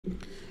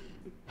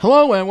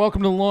Hello and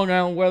welcome to the Long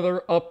Island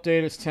Weather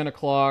Update. It's 10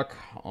 o'clock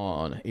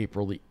on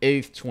April the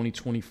 8th,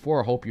 2024.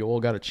 I hope you all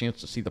got a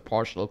chance to see the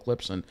partial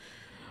eclipse. And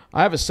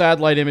I have a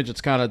satellite image. It's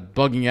kind of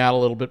bugging out a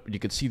little bit, but you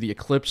can see the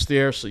eclipse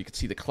there. So you can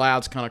see the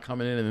clouds kind of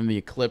coming in and then the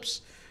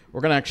eclipse.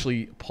 We're going to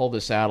actually pull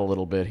this out a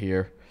little bit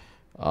here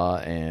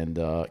and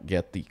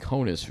get the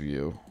CONUS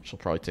view, which will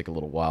probably take a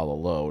little while to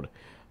load.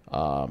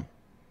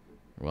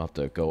 We'll have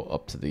to go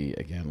up to the,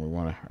 again,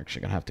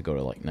 actually going to have to go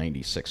to like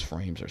 96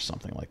 frames or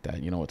something like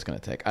that. You know what it's going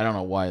to take. I don't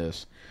know why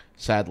this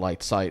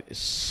satellite site is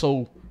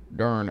so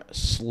darn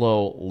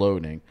slow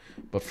loading.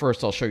 But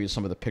first, I'll show you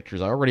some of the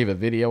pictures. I already have a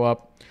video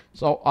up.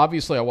 So,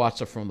 obviously, I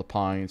watched it from the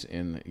Pines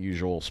in the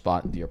usual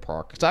spot in Deer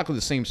Park. Exactly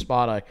the same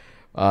spot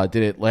I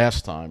did it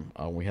last time.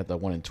 We had that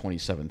one in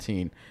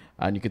 2017.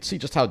 And you can see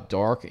just how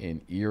dark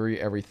and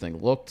eerie everything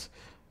looked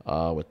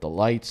with the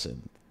lights.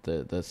 And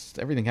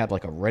everything had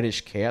like a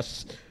reddish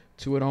cast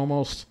to it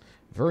almost.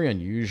 Very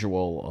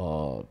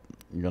unusual,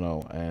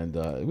 and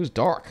it was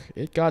dark.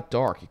 It got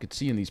dark. You could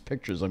see in these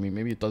pictures. I mean,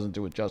 maybe it doesn't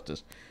do it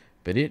justice,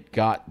 but it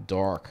got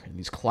dark. And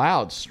these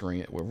clouds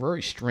were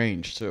very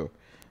strange, too,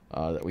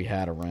 that we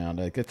had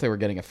around. I guess they were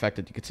getting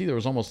affected. You could see there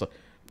was almost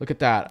look at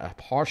that, a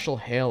partial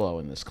halo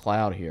in this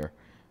cloud here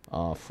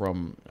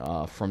from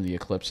the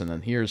eclipse. And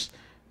then here's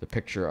the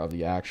picture of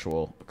the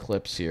actual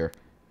eclipse here.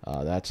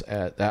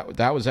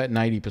 That was at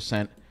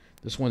 90%.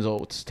 This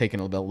one's taken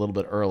a little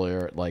bit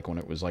earlier, like when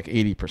it was like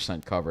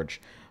 80%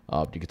 coverage.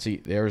 You can see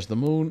there's the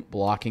moon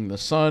blocking the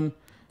sun.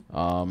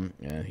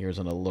 And here's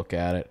another look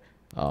at it.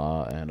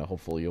 And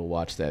hopefully you'll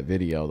watch that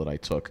video that I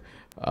took.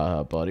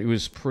 But it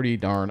was pretty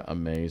darn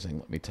amazing,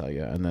 let me tell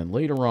you. And then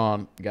later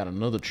on, we got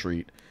another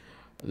treat.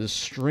 This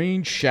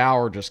strange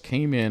shower just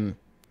came in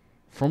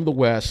from the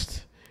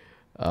west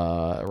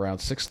around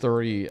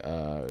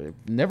 6:30. It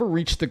never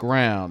reached the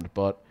ground,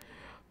 but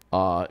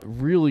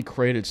really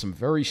created some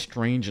very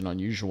strange and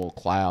unusual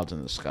clouds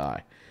in the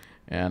sky.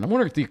 And I'm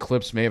wondering if the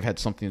eclipse may have had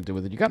something to do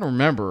with it. You got to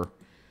remember,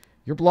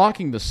 you're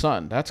blocking the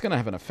sun. That's going to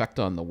have an effect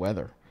on the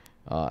weather.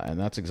 And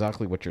that's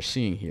exactly what you're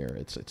seeing here.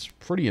 It's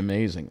pretty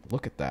amazing.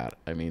 Look at that.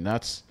 I mean,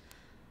 that's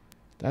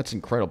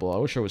incredible. I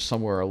wish I was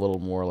somewhere a little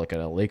more like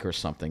at a lake or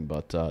something.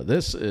 But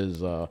this is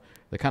the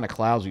kind of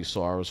clouds we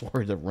saw. I was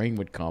worried that rain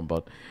would come.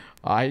 But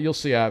you'll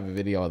see I have a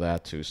video of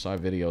that too. So I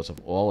have videos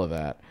of all of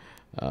that.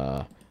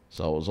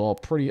 So it was all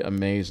pretty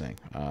amazing,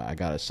 I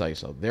gotta say.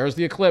 So there's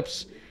the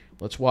eclipse.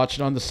 Let's watch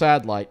it on the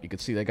satellite. You can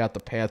see they got the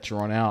path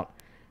drawn out.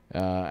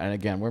 And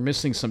again, we're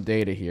missing some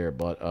data here,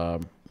 but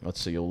let's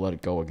see. You'll let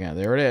it go again.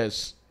 There it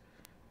is.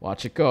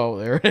 Watch it go.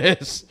 There it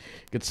is.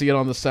 You can see it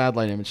on the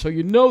satellite image. So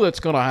you know that's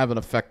going to have an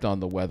effect on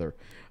the weather.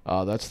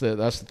 That's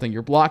the thing.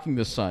 You're blocking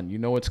the sun. You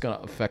know it's going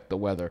to affect the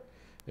weather.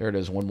 There it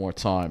is one more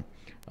time.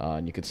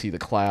 And you can see the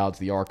clouds,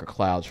 the arc of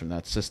clouds from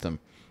that system.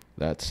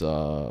 That's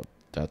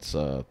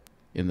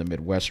in the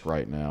Midwest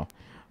right now.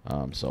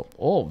 So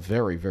all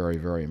very, very,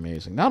 very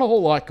amazing. Not a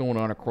whole lot going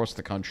on across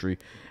the country,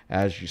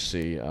 as you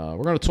see.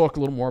 We're going to talk a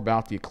little more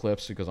about the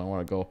eclipse because I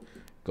want to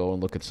go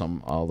and look at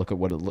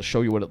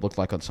show you what it looked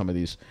like on some of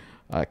these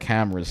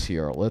cameras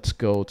here. Let's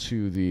go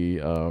to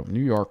the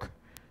New York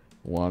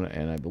one,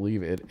 and I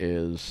believe it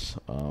is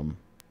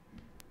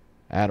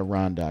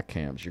Adirondack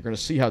cams. You're going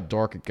to see how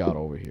dark it got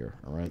over here.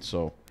 All right,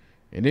 so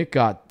and it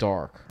got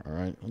dark. All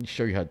right, let me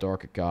show you how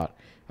dark it got.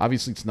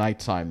 Obviously, it's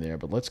nighttime there,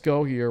 but let's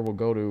go here. We'll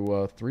go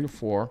to 3 to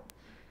 4.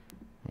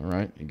 All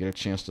right, you get a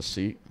chance to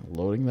see.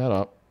 Loading that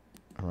up.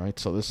 All right,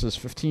 so this is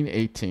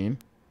 15:18. You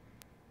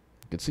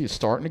can see it's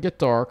starting to get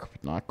dark.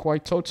 Not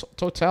quite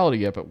totality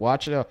yet, but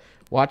watch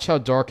how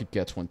dark it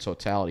gets when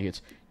totality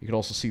hits. You can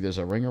also see there's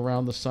a ring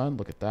around the sun.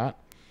 Look at that.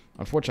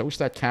 Unfortunately, I wish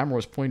that camera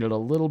was pointed a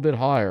little bit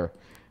higher.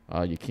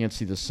 You can't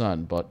see the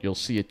sun, but you'll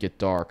see it get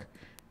dark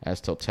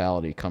as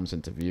totality comes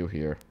into view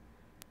here.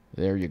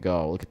 There you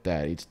go. Look at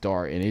that. It's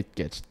dark, and it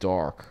gets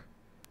dark.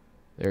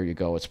 There you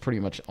go. It's pretty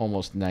much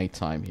almost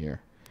nighttime here.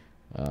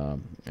 Yeah,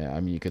 I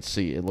mean, you can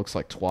see it looks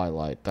like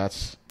twilight.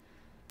 That's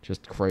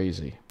just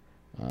crazy.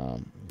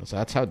 So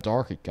that's how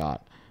dark it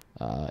got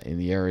in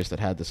the areas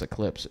that had this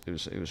eclipse. It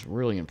was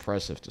really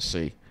impressive to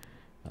see.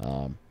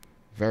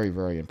 Very,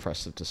 very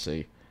impressive to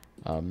see.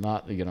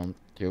 Not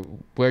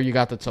where you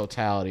got the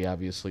totality.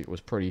 Obviously, it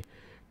was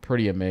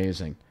pretty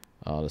amazing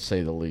to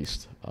say the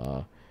least.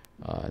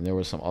 And there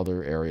were some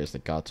other areas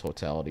that got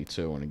totality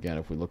too. And again,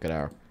 if we look at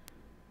our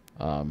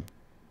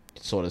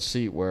sort of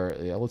see where,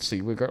 let's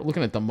see, we're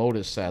looking at the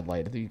MODIS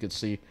satellite. I think you can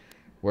see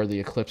where the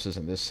eclipse is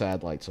in this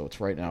satellite. So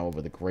it's right now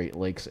over the Great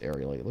Lakes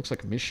area. It looks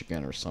like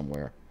Michigan or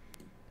somewhere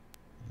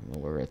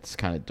where it's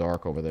kind of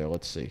dark over there.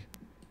 Let's see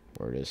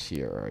where it is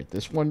here. All right,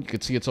 this one you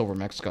can see it's over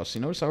Mexico. So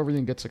you notice how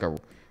everything gets like a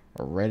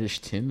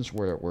reddish tinge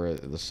where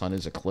the sun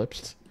is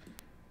eclipsed.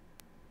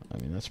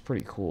 I mean, that's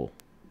pretty cool.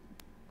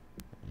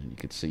 And you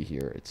can see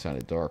here, it's kind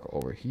of dark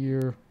over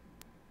here.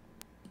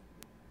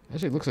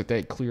 Actually, it looks like they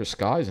had clear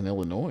skies in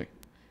Illinois.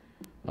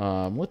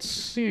 Let's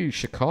see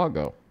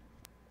Chicago.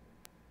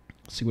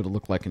 Let's see what it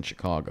looked like in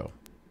Chicago.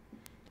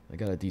 They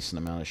got a decent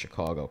amount of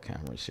Chicago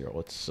cameras here.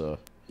 Let's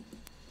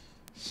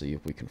see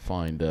if we can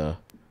find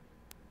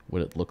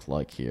what it looked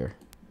like here.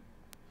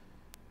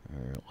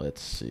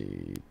 Let's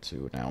see,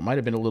 2 now. It might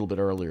have been a little bit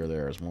earlier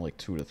there. It's more like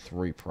 2 to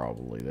 3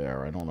 probably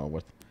there. I don't know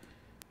what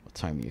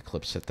time the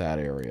eclipse hit that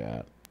area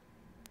at.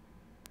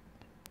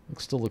 It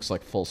still looks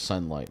like full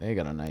sunlight. They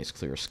got a nice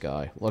clear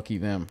sky. Lucky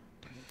them.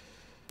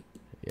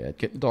 Yeah, it's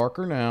getting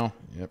darker now.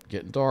 Yep,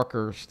 getting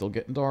darker. Still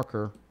getting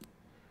darker.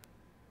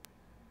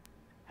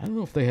 I don't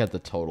know if they had the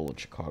total in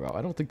Chicago.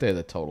 I don't think they had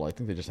the total. I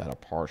think they just had a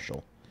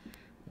partial.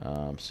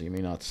 So you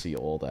may not see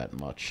all that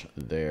much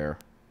there.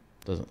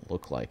 Doesn't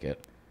look like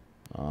it.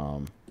 Yeah,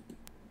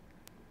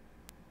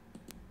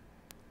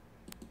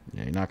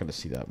 you're not going to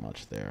see that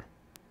much there.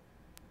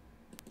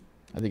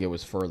 I think it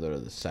was further to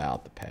the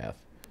south, the path.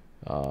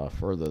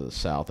 Further to the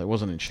south. It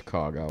wasn't in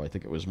Chicago. I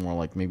think it was more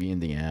like maybe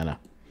Indiana.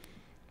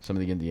 Some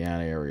of the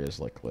Indiana areas,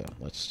 like, well,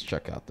 let's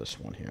check out this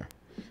one here.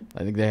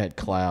 I think they had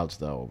clouds,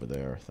 though, over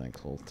there. I think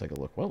we'll take a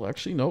look. Well,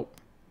 actually, nope.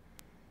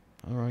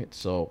 All right,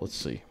 so let's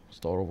see.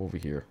 Start over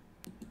here.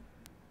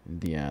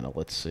 Indiana,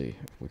 let's see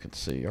if we can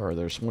see. All right,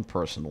 there's one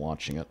person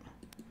watching it.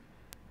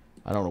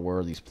 I don't know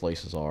where these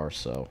places are,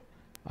 so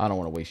I don't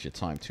want to waste your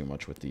time too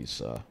much with these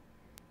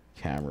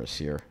cameras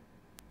here.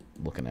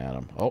 Looking at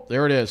them. Oh,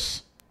 there it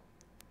is.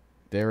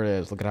 There it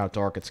is. Look at how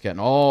dark it's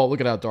getting. Oh,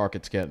 look at how dark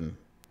it's getting.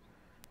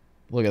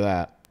 Look at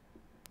that.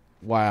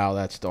 Wow,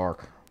 that's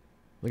dark.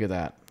 Look at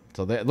that.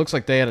 So it looks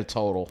like they had a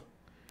total.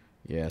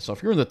 Yeah, so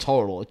if you're in the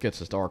total, it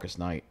gets as dark as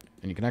night.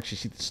 And you can actually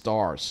see the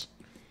stars.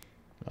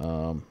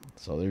 So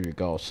there you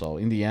go. So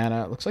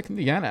Indiana, it looks like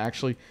Indiana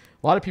actually,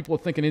 a lot of people are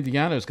thinking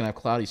Indiana is going to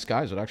have cloudy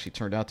skies. It actually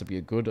turned out to be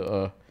a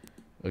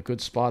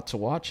good spot to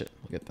watch it.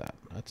 Look at that.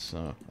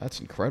 That's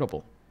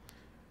incredible.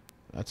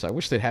 I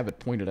wish they'd have it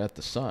pointed at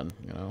the sun,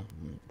 you know,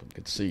 you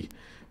could see.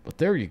 But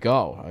there you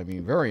go. I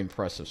mean, very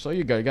impressive. So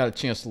you got a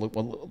chance to look.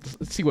 Well,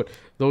 let's see what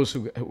those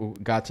who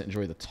got to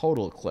enjoy the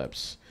total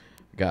eclipse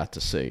got to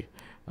see.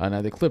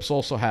 Now the eclipse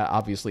also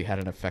obviously had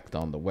an effect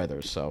on the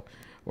weather. So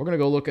we're going to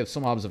go look at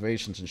some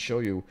observations and show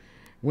you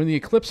when the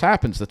eclipse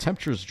happens, the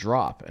temperatures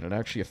drop and it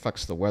actually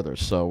affects the weather.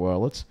 So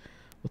let's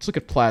look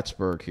at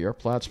Plattsburgh here,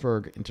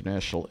 Plattsburgh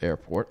International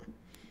Airport,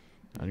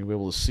 and you'll be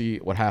able to see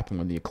what happened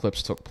when the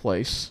eclipse took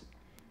place.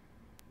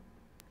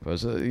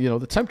 Because you know,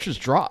 the temperatures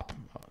drop.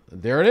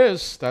 There it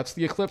is. That's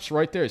the eclipse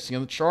right there. You see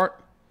on the chart?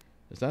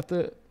 Is that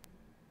the...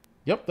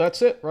 Yep,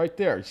 that's it right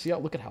there. You see how...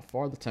 Look at how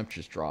far the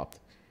temperatures dropped.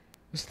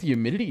 This is the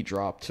humidity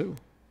drop, too.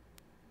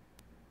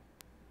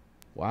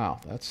 Wow,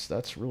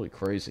 that's really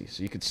crazy.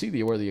 So you can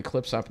see where the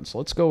eclipse happened. So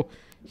let's go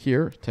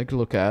here, take a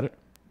look at it.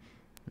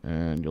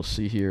 And you'll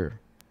see here...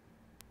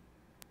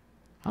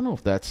 I don't know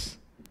if that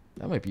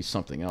might be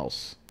something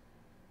else.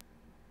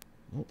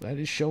 Well, that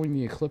is showing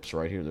the eclipse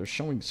right here. They're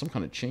showing some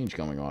kind of change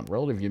going on.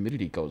 Relative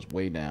humidity goes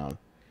way down.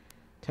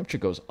 Temperature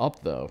goes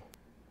up, though.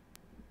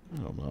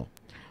 I don't know.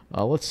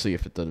 Let's see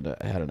if it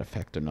had an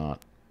effect or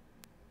not.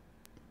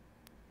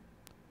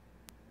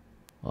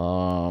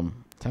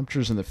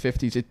 Temperatures in the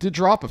 50s. It did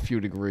drop a few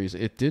degrees.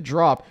 It did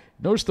drop.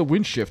 Notice the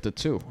wind shifted,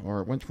 too.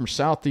 Or it went from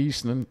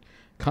southeast and then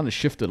kind of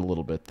shifted a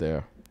little bit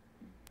there.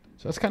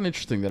 So that's kind of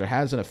interesting that it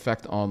has an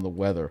effect on the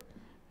weather.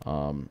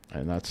 And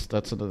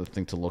that's another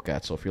thing to look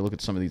at. So if you look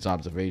at some of these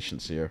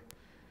observations here,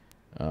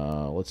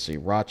 let's see,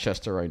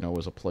 Rochester I know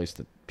is a place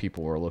that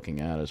people were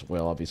looking at as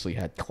well. Obviously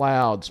had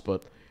clouds,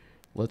 but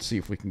let's see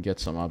if we can get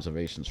some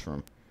observations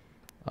from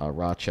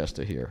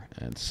Rochester here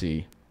and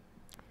see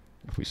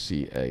if we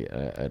see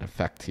an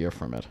effect here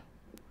from it.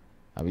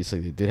 Obviously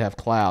they did have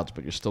clouds,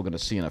 but you're still going to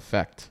see an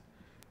effect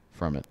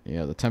from it. You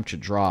know, the temperature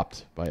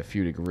dropped by a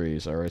few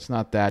degrees. Or it's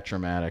not that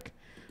dramatic.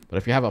 But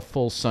if you have a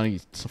full sunny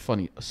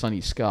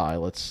sky,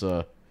 let's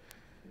like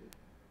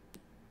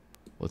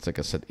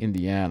I said,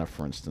 Indiana,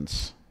 for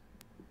instance.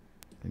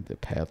 I think the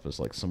path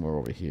was like somewhere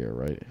over here,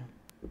 right?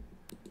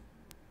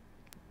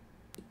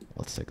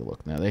 Let's take a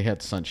look. Now, they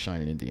had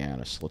sunshine in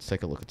Indiana, so let's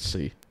take a look and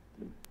see.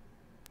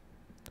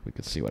 We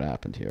could see what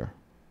happened here.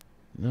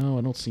 No,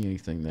 I don't see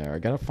anything there. I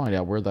got to find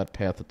out where that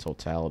path of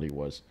totality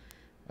was.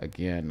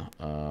 Again,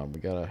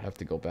 we have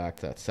to go back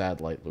to that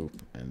satellite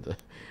loop and...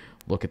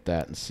 look at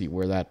that and see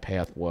where that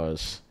path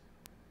was.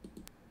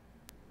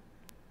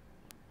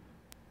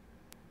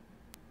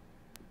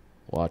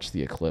 Watch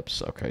the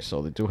eclipse. Okay,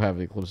 so they do have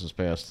the eclipse's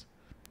path.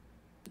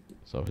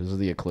 So this is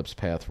the eclipse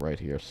path right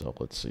here. So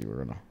let's see.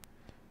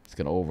 It's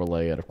gonna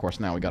overlay it. Of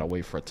course, now we gotta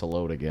wait for it to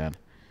load again.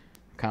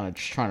 I'm kind of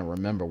just trying to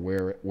remember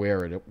where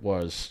it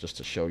was, just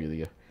to show you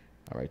the.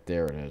 All right,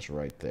 there it is,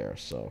 right there.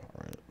 So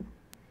all right.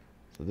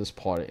 So this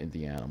part of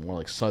Indiana, more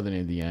like southern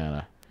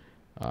Indiana.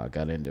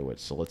 Got into it,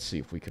 so let's see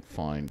if we could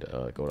find,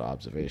 go to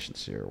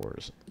observations here. Where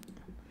is it?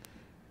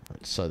 All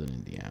right, southern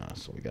Indiana,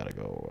 so we gotta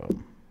go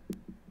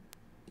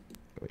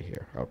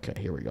here. Okay,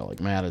 here we go,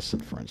 like Madison,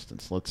 for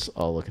instance. Let's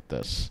look at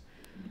this.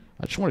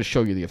 I just want to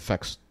show you the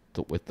effects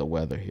with the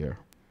weather here.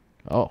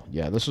 Oh,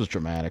 yeah, this was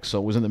dramatic. So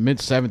it was in the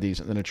mid-70s,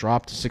 and then it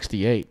dropped to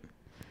 68,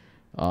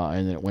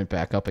 and then it went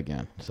back up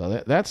again. So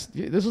this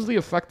is the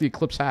effect the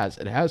eclipse has.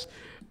 It has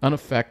an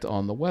effect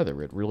on the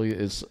weather. It really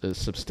is a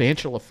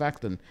substantial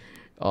effect, and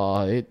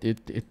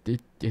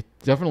it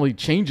definitely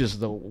changes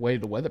the way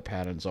the weather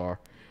patterns are.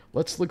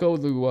 Let's go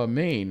to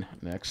Maine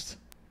next.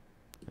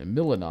 and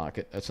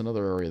Millinocket. That's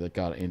another area that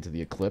got into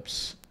the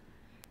eclipse.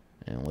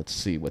 And let's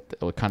see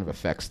what kind of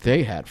effects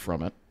they had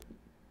from it.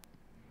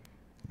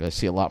 I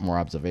see a lot more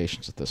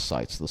observations at this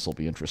site, so this will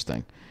be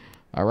interesting.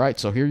 All right,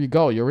 so here you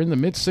go. You're in the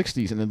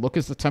mid-60s, and then look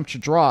as the temperature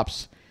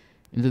drops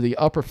into the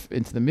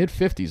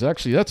mid-50s.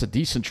 Actually, that's a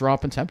decent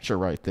drop in temperature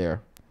right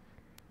there.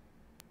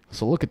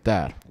 So look at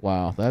that.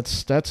 Wow,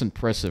 that's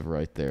impressive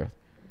right there.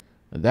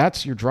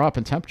 That's your drop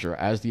in temperature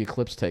as the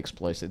eclipse takes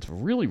place. It's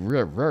really,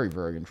 very, very,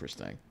 very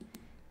interesting.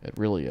 It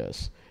really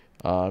is.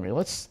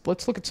 Let's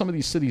look at some of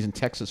these cities in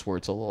Texas where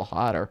it's a little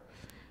hotter.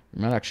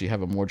 We might actually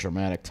have a more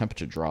dramatic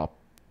temperature drop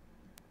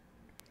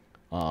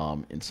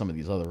in some of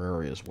these other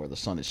areas where the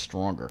sun is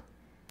stronger.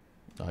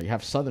 You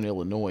have southern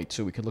Illinois,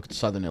 too. We could look at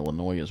southern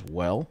Illinois as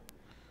well.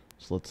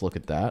 So let's look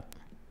at that.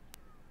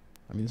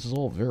 I mean, this is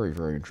all very,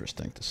 very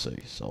interesting to see.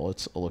 So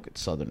let's look at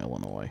southern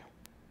Illinois.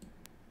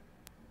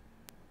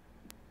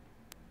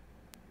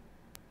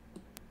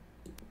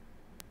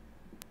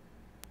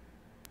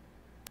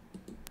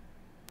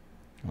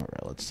 All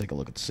right, let's take a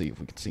look and see if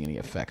we can see any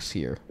effects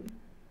here.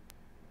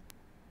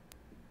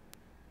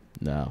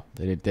 No,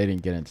 they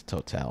didn't get into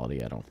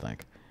totality, I don't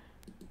think.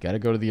 Got to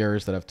go to the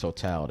areas that have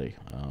totality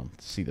to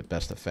see the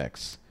best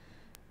effects.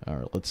 All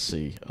right, let's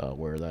see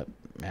where that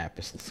map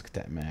is. Let's look at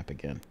that map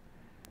again.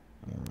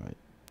 All right.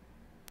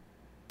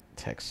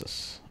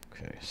 Texas.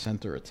 Okay,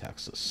 center of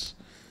Texas.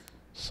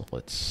 So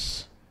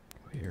let's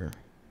go here.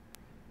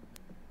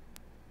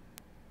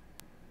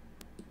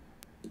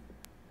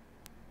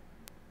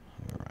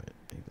 All right,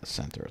 the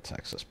center of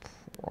Texas,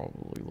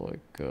 probably like,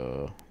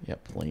 yeah,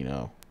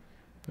 Plano.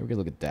 Maybe we could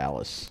look at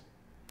Dallas,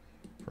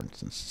 for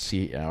instance.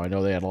 See, I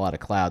know they had a lot of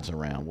clouds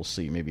around. We'll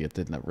see. Maybe it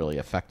didn't really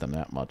affect them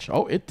that much.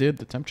 Oh, it did.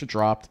 The temperature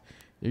dropped.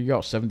 There you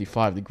go,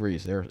 75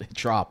 degrees. There, it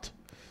dropped.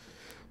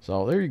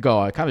 So there you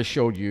go. I kind of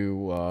showed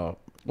you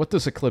what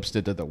this eclipse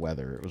did to the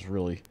weather. It was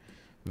really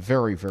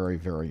very, very,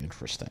 very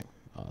interesting,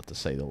 to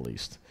say the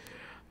least.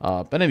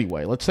 But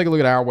anyway, let's take a look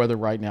at our weather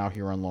right now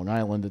here on Long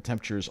Island. The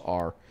temperatures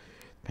are,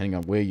 depending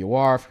on where you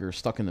are, if you're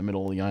stuck in the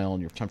middle of the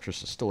island, your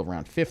temperatures are still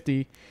around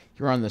 50. If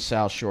you're on the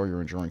South Shore,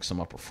 you're enjoying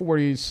some upper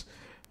 40s.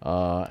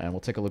 And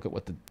we'll take a look at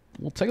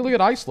we'll take a look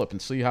at islip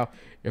and see how,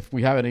 if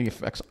we have any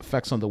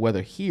effects on the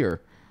weather here.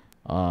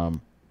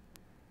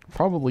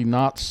 Probably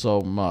not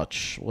so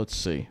much. Let's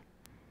see.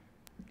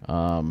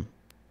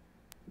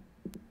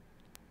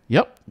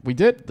 Yep, we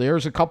did.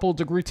 There's a couple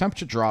degree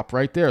temperature drop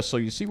right there. So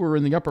you see we're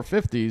in the upper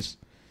 50s.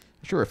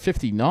 Sure, at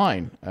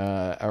 59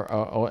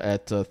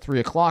 at 3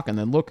 o'clock. And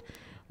then look,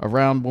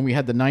 around when we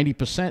had the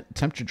 90%,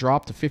 temperature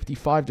dropped to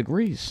 55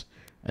 degrees.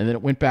 And then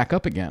it went back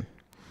up again.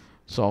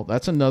 So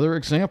that's another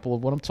example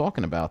of what I'm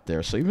talking about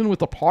there. So even with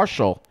the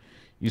partial,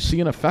 you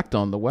see an effect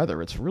on the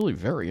weather. It's really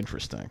very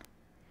interesting.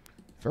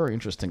 Very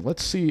interesting.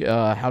 Let's see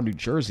how New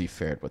Jersey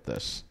fared with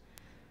this.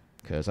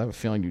 Because I have a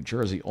feeling New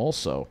Jersey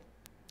also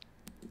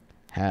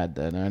had,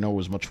 and I know it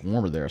was much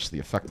warmer there, so the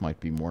effect might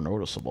be more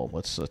noticeable.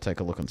 Let's take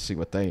a look and see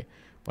what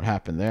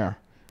happened there.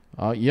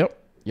 Yep,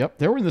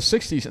 they were in the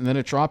 60s, and then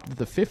it dropped into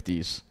the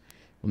 50s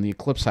when the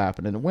eclipse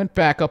happened, and it went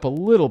back up a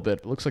little bit.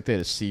 It looks like they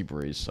had a sea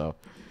breeze, so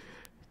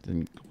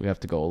then we have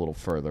to go a little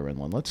further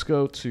inland. Let's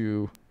go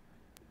to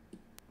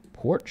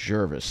Port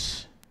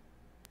Jervis.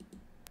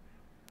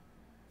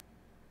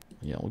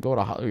 Yeah, we'll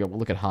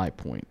look at High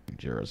Point, New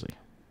Jersey.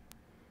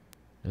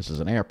 This is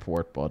an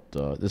airport, but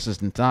this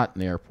is not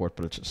an airport,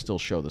 but it should still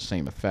show the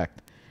same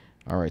effect.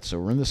 All right, so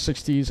we're in the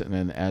 60s, and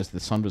then as the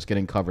sun was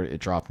getting covered, it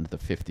dropped into the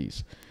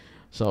 50s.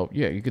 So,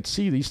 yeah, you could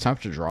see these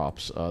temperature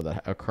drops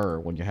that occur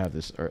when you have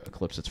this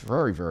eclipse. It's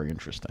very, very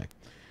interesting.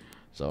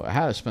 So I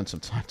had to spend some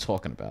time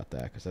talking about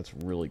that because that's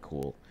really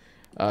cool.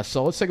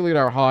 So let's take a look at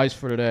our highs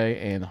for today.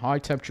 And high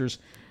temperatures,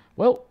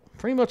 well,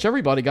 pretty much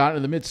everybody got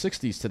into the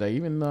mid-60s today.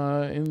 Even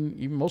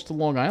most of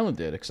Long Island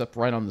did, except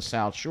right on the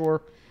South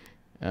Shore.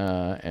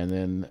 And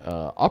then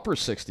upper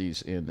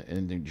 60s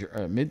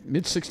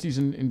mid-60s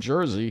in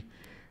Jersey.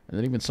 And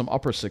then even some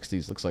upper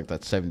 60s. Looks like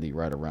that's 70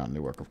 right around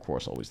Newark, of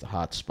course, always the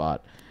hot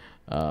spot.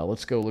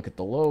 Let's go look at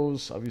the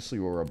lows. Obviously,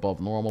 we're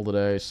above normal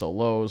today, so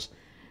lows.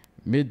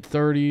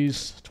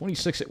 Mid-30s,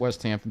 26 at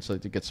West Hampton, so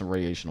to get some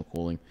radiational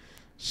cooling.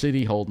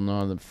 City holding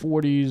on to the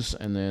 40s,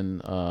 and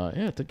then,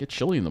 yeah, it did get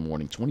chilly in the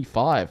morning.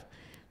 25,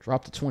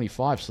 dropped to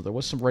 25, so there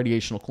was some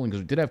radiational cooling,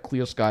 because we did have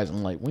clear skies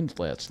and light winds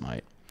last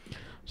night.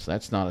 So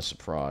that's not a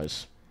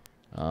surprise.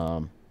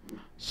 There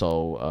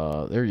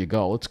you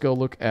go. Let's go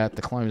look at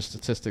the climate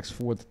statistics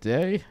for the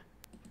day.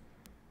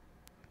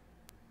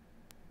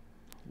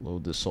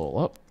 Load this all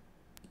up.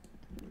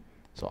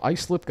 So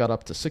islip got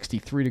up to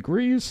 63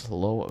 degrees, the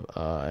low,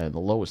 and the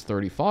low is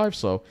 35.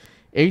 So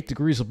 8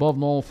 degrees above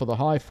normal for the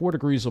high, 4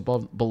 degrees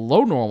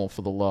below normal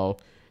for the low.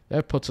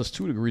 That puts us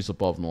 2 degrees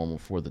above normal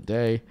for the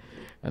day.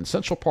 And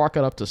Central Park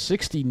got up to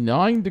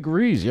 69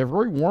 degrees. Yeah,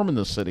 very warm in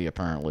the city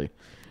apparently.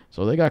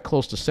 So they got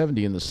close to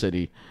 70 in the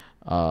city,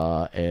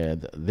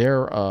 and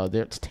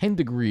it's 10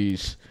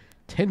 degrees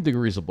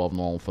above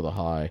normal for the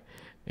high,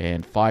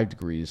 and 5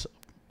 degrees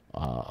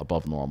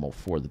above normal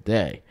for the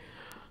day.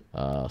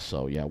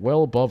 So yeah,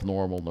 well above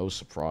normal, no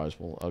surprise.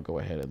 I'll go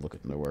ahead and look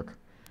at Newark.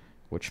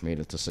 which made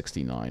it to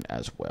 69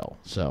 as well.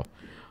 So,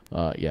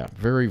 yeah,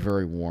 very,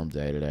 very warm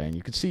day today. And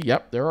you can see,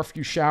 yep, there are a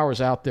few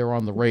showers out there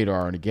on the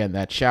radar. And again,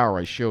 that shower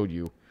I showed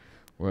you,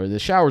 where the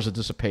showers are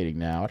dissipating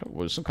now. It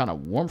was some kind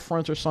of warm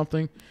front or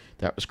something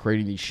that was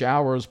creating these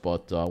showers.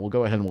 But we'll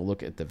go ahead and we'll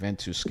look at the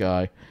Ventus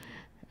sky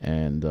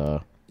and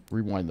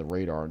rewind the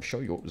radar and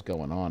show you what was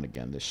going on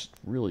again. This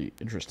really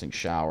interesting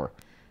shower.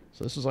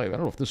 So this is like, I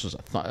don't know if this was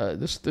a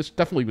this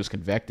definitely was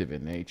convective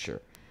in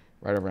nature.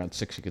 Right around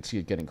 6, you could see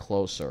it getting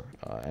closer.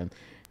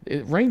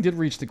 Rain did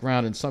reach the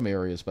ground in some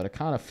areas, but it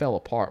kind of fell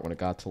apart when it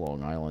got to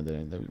Long Island,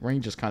 and the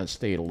rain just kind of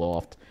stayed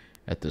aloft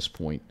at this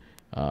point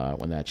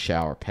when that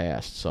shower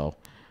passed. So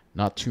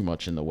not too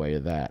much in the way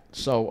of that.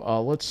 So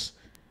let's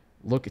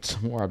look at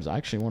some more. I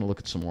actually want to look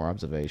at some more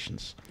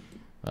observations.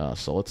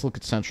 So let's look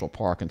at Central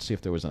Park and see if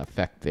there was an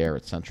effect there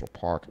at Central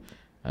Park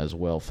as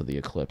well for the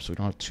eclipse. We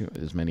don't have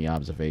as many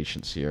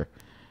observations here.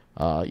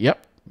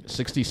 Yep,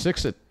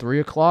 66 at 3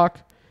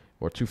 o'clock.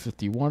 Or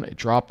 251, it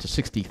dropped to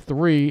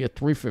 63 at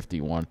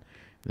 351, and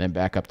then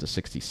back up to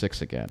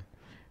 66 again.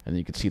 And then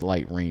you can see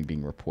light rain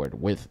being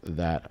reported with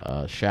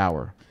that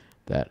shower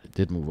that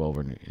did move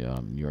over New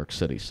York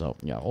City. So,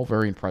 yeah, all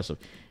very impressive.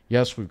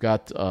 Yes, we've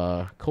got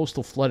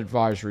coastal flood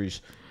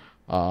advisories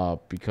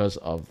because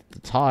of the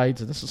tides.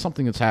 And this is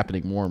something that's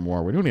happening more and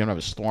more. We don't even have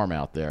a storm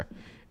out there,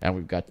 and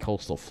we've got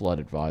coastal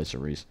flood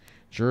advisories.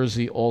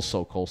 Jersey,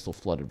 also coastal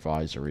flood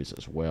advisories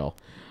as well.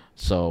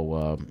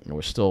 So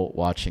we're still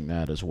watching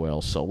that as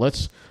well. So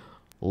let's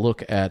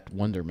look at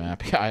Wonder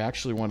Map. I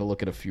actually want to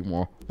look at a few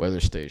more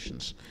weather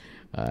stations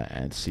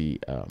and see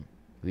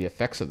the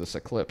effects of this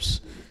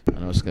eclipse. I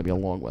know it's going to be a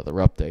long weather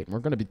update. And we're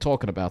going to be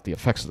talking about the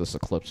effects of this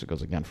eclipse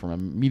because, again, from a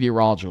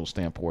meteorological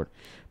standpoint,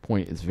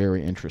 it's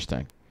very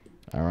interesting.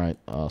 All right,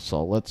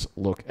 so let's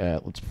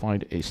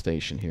find a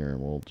station here, and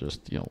we'll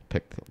just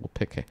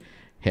pick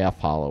Half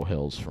Hollow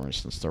Hills, for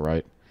instance, all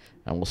right.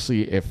 And we'll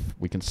see if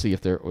we can see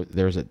if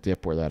there's a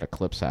dip where that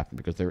eclipse happened,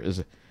 because there's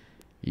a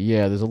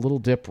little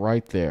dip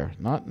right there.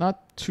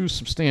 Not too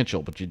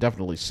substantial, but you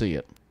definitely see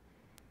it.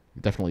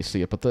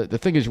 But the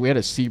thing is, we had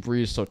a sea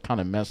breeze, so it kind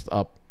of messed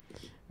up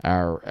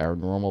our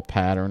normal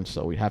pattern.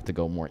 So we have to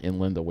go more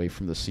inland, away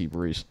from the sea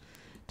breeze,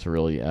 to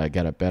really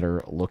get a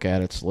better look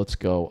at it. So let's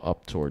go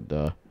up toward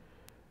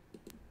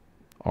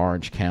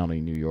Orange County,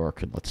 New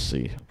York, and let's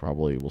see.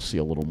 Probably we'll see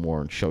a little more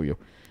and show you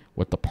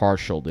what the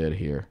partial did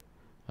here.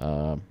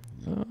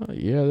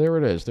 Yeah, there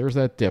it is. There's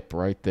that dip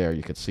right there.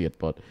 You can see it.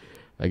 But,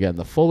 again,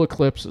 the full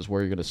eclipse is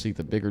where you're going to see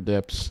the bigger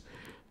dips.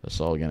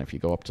 So, again, if you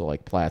go up to,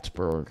 like,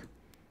 Plattsburgh,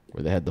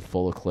 where they had the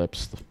full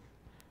eclipse,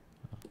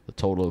 the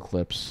total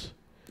eclipse,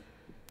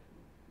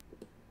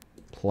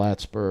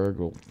 Plattsburgh,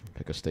 we'll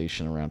pick a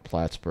station around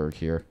Plattsburgh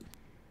here.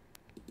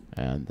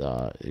 And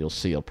you'll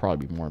see it'll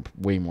probably be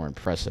way more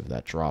impressive,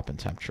 that drop in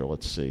temperature.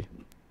 Let's see.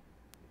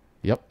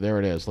 Yep, there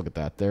it is. Look at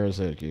that. There's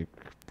it.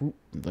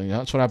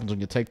 That's what happens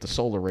when you take the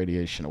solar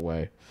radiation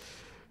away.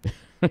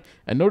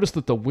 And notice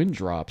that the wind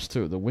drops,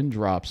 too. The wind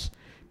drops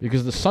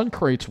because the sun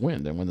creates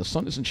wind. And when the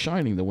sun isn't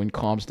shining, the wind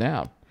calms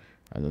down.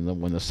 And then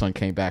when the sun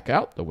came back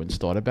out, the wind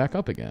started back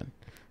up again.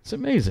 It's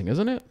amazing,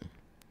 isn't it?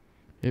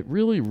 It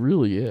really,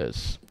 really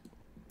is.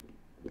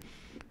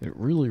 It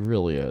really,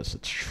 really is.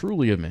 It's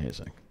truly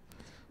amazing.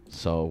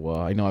 So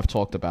I know I've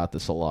talked about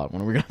this a lot.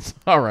 When are we gonna?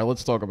 All right,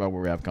 let's talk about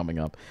what we have coming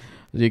up.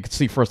 You can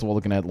see, first of all,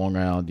 looking at Long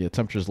Island, the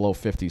temperature's low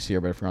 50s here,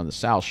 but if you're on the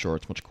South Shore,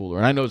 it's much cooler.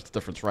 And I noticed the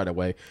difference right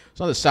away.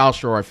 So on the South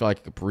Shore, I feel like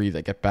I could breathe.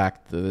 I get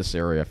back to this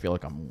area, I feel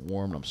like I'm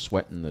warm and I'm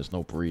sweating. There's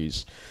no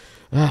breeze.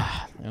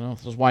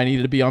 This is why I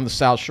needed to be on the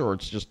South Shore.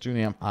 It's just too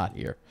damn hot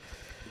here.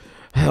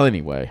 Well,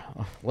 anyway,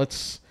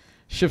 let's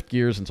shift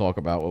gears and talk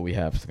about what we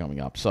have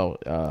coming up. So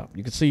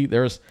you can see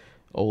there's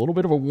a little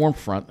bit of a warm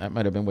front. That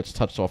might have been what's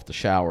touched off the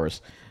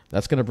showers.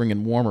 That's going to bring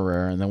in warmer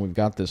air, and then we've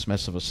got this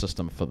mess of a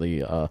system for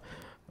the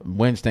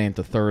Wednesday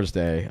into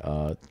Thursday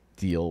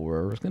deal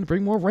where it's going to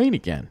bring more rain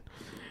again.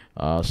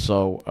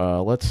 So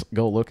let's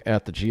go look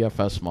at the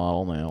GFS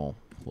model now. I'll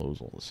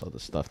close all this other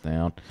stuff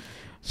down.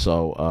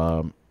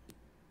 So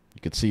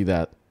you can see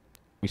that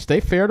we stay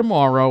fair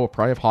tomorrow. We'll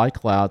probably have high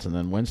clouds, and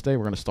then Wednesday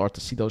we're going to start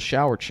to see those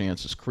shower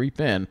chances creep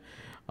in.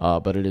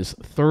 But it is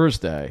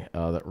Thursday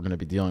that we're going to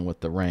be dealing with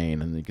the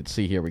rain. And you can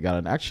see here we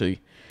got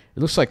actually, it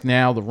looks like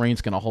now the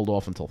rain's going to hold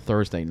off until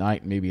Thursday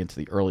night, maybe into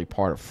the early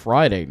part of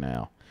Friday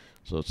now.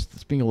 So it's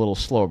being a little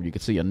slower, but you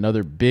can see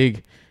another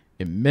big,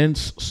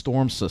 immense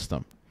storm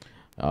system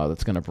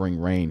that's going to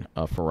bring rain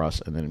for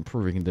us, and then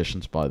improving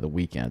conditions by the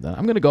weekend. And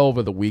I'm going to go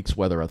over the week's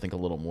weather, I think, a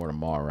little more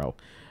tomorrow.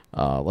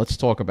 Let's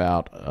talk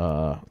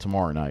about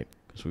tomorrow night,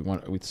 because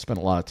we spent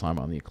a lot of time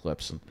on the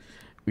eclipse, and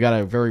we got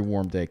a very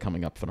warm day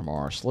coming up for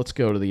tomorrow. So let's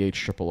go to the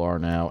HRRR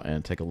now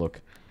and take a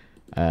look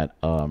at.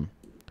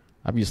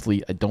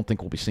 Obviously, I don't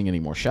think we'll be seeing any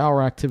more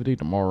shower activity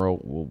tomorrow.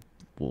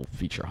 We'll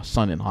feature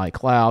sun and high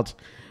clouds.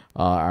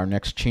 Our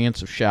next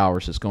chance of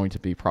showers is going to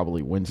be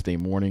probably Wednesday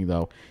morning,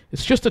 though.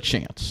 It's just a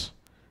chance.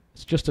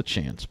 It's just a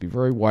chance. Be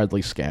very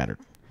widely scattered.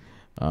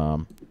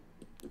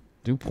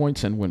 Dew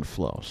points and wind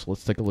flow. So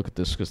let's take a look at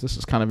this, because this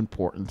is kind of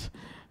important.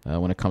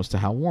 when it comes to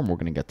how warm we're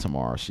going to get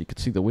tomorrow. So you can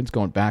see the winds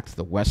going back to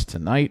the west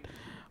tonight.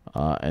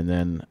 And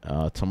then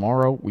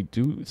tomorrow we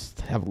do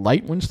have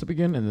light winds to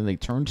begin, and then they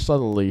turn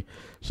southerly.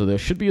 So there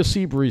should be a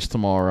sea breeze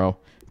tomorrow.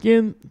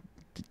 Again,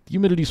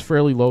 humidity is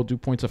fairly low. Dew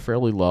points are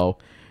fairly low.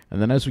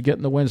 And then as we get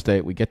into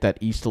Wednesday, we get that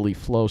easterly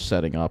flow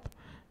setting up.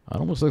 It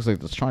almost looks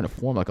like it's trying to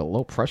form like a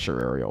low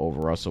pressure area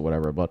over us or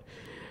whatever. But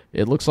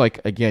it looks like,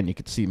 again, you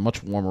can see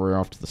much warmer air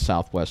off to the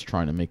southwest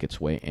trying to make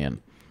its way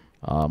in.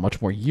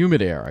 Much more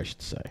humid air, I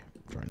should say,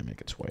 trying to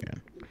make its way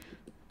in.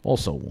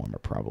 Also warmer,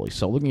 probably.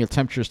 So looking at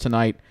temperatures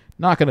tonight,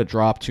 not going to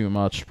drop too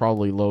much.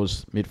 Probably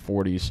lows,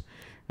 mid-40s.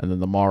 And then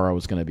tomorrow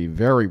is going to be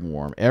very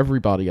warm. I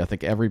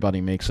think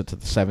everybody makes it to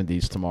the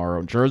 70s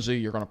tomorrow. In Jersey,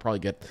 you're going to probably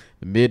get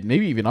the mid,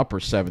 maybe even upper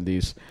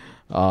 70s.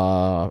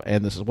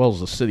 And this as well as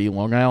the city.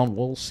 Long Island,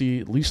 we'll see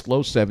at least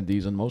low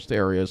 70s in most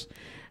areas.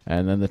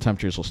 And then the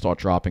temperatures will start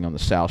dropping on the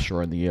South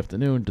Shore in the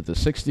afternoon to the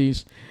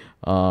 60s.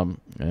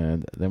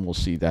 And then we'll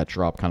see that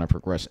drop kind of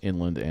progress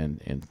inland.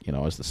 And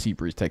as the sea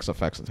breeze takes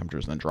effect, the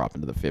temperatures then drop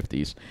into the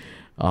 50s.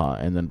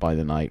 And then by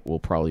the night, we'll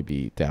probably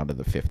be down to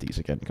the 50s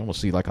again. You can almost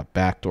see like a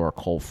backdoor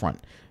cold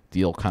front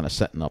deal kind of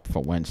setting up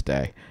for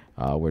Wednesday,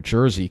 where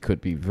Jersey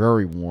could be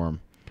very warm,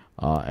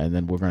 and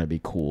then we're going to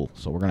be cool.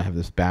 So we're going to have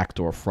this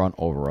backdoor front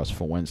over us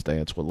for Wednesday.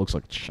 That's what it looks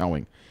like it's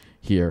showing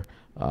here.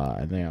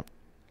 And then,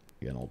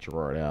 again, I'll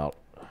draw it out.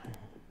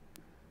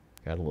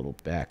 Got a little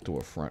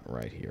backdoor front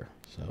right here.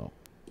 So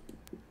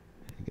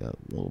you got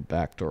a little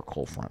backdoor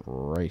cold front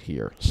right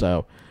here.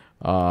 So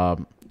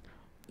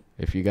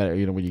if you got,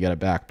 when you got a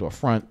backdoor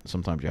front,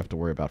 sometimes you have to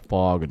worry about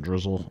fog and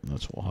drizzle. And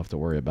that's what we'll have to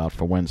worry about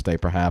for Wednesday,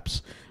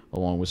 perhaps,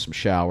 along with some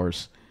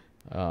showers.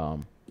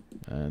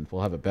 And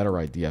we'll have a better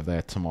idea of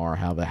that tomorrow,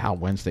 how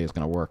Wednesday is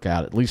going to work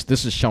out. At least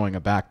this is showing a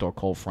backdoor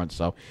cold front,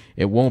 so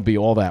it won't be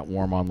all that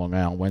warm on Long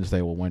Island.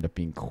 Wednesday will wind up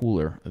being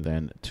cooler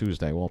than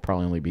Tuesday. We'll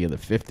probably only be in the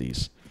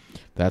 50s.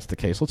 That's the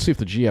case. Let's see if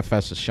the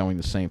GFS is showing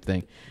the same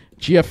thing.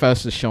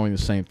 GFS is showing the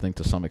same thing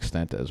to some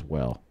extent as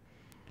well.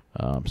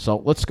 So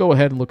let's go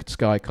ahead and look at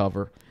sky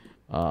cover.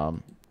 Go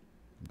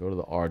to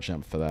the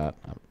RGEM for that.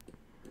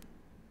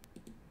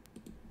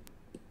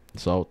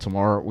 So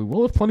tomorrow we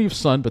will have plenty of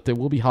sun, but there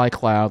will be high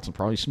clouds and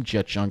probably some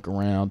jet junk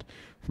around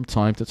from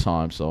time to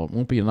time. So it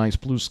won't be a nice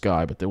blue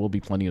sky, but there will be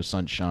plenty of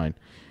sunshine.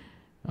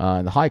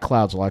 And the high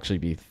clouds will actually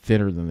be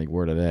thinner than they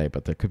were today,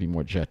 but there could be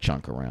more jet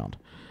junk around.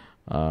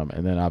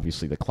 And then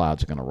obviously the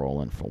clouds are going to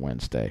roll in for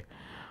Wednesday.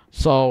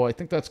 So I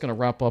think that's going to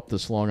wrap up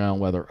this Long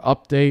Island weather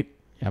update.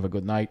 Have a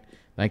good night.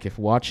 Thank you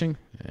for watching,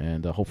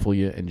 and hopefully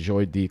you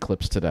enjoyed the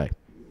eclipse today.